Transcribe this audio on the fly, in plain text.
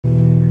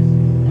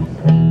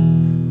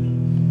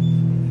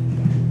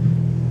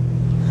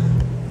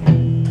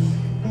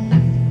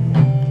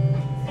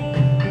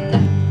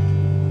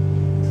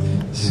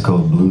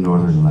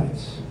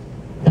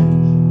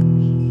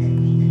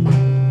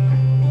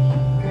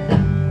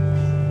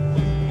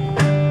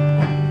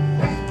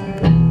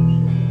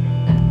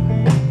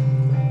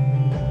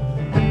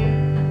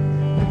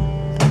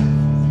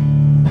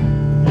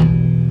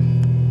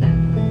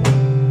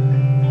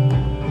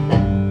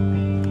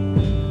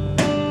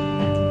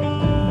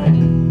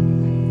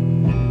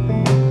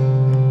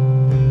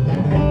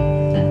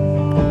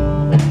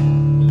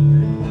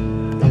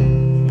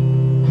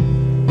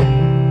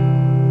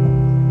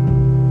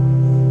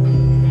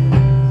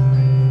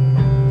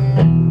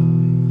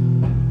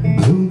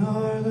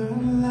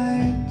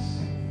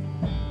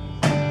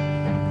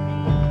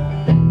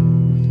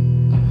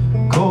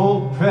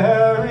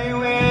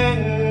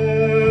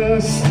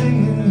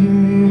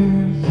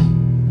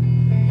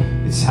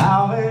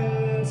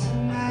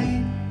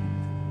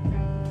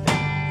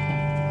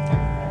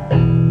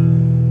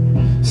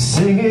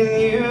singing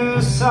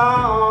you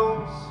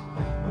songs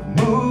of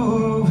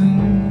moving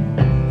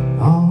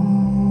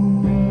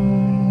on.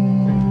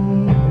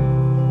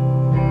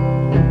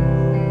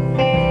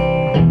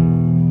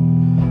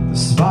 The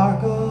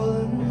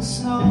sparkle in the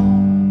snow,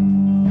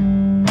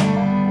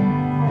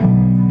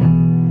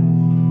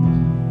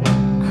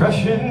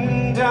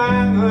 crushing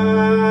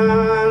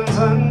diamonds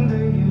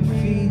under your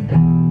feet,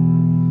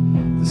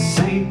 the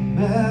St.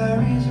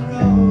 Mary's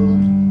Road,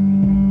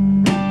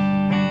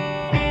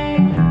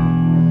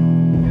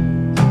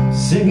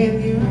 singing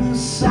you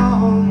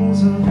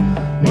songs of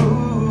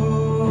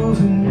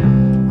moving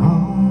on.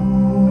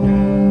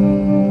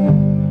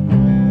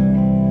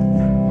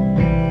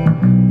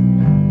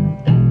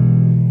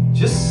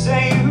 Just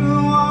say you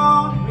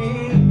want me,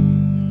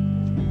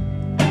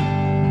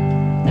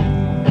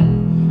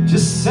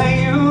 just say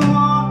you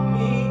want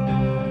me,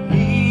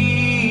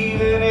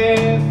 even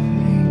if it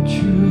ain't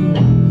true.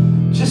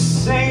 Just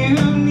say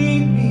you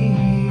need me,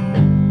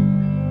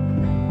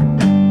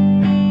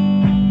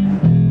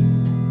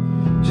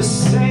 just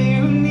say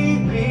you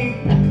need me,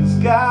 'cause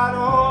God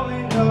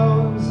only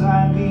knows I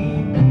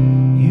need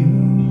you.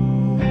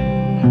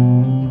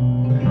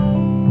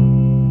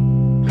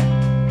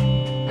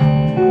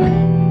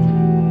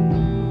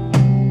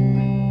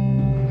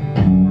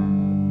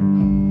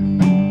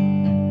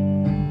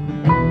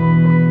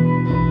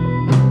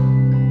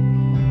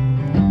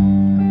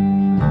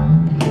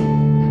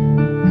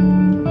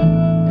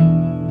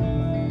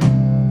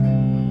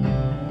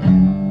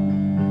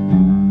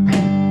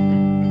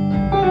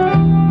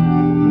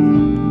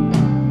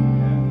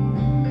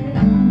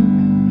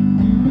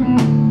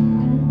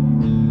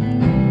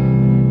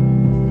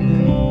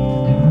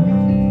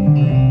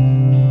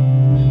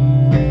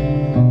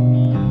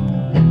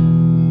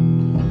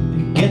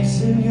 Gets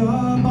in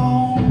your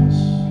bones,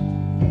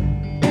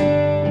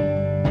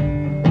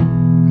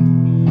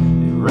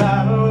 it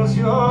rattles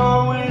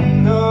your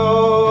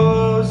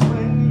windows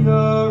when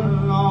you're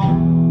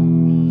alone.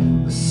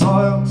 The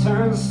soil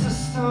turns to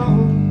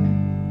stone,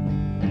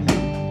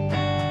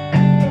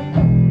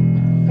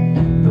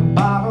 the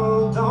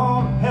bottle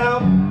don't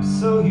help,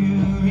 so you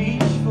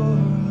reach for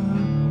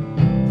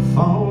the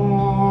phone.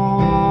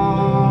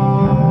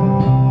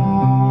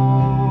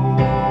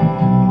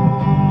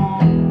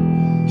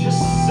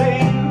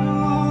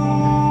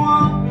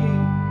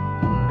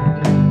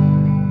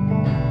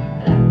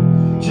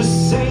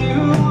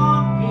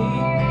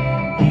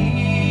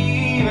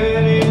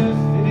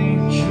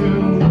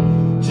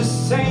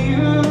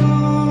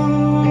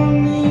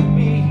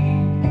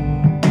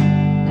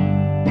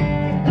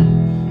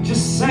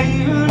 Say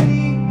you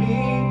need me,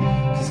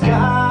 'cause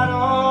God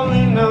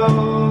only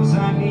knows I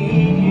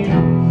need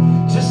you.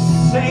 Just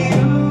say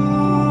you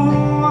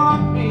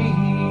want me,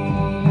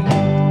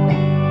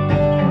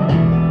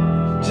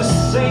 just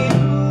say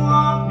you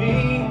want me,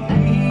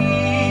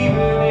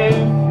 even if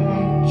it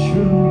ain't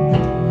true.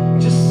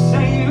 Just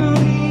say you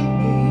need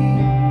me,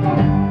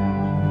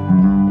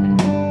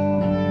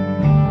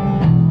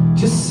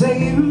 just say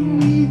you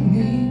need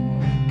me,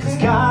 'cause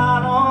God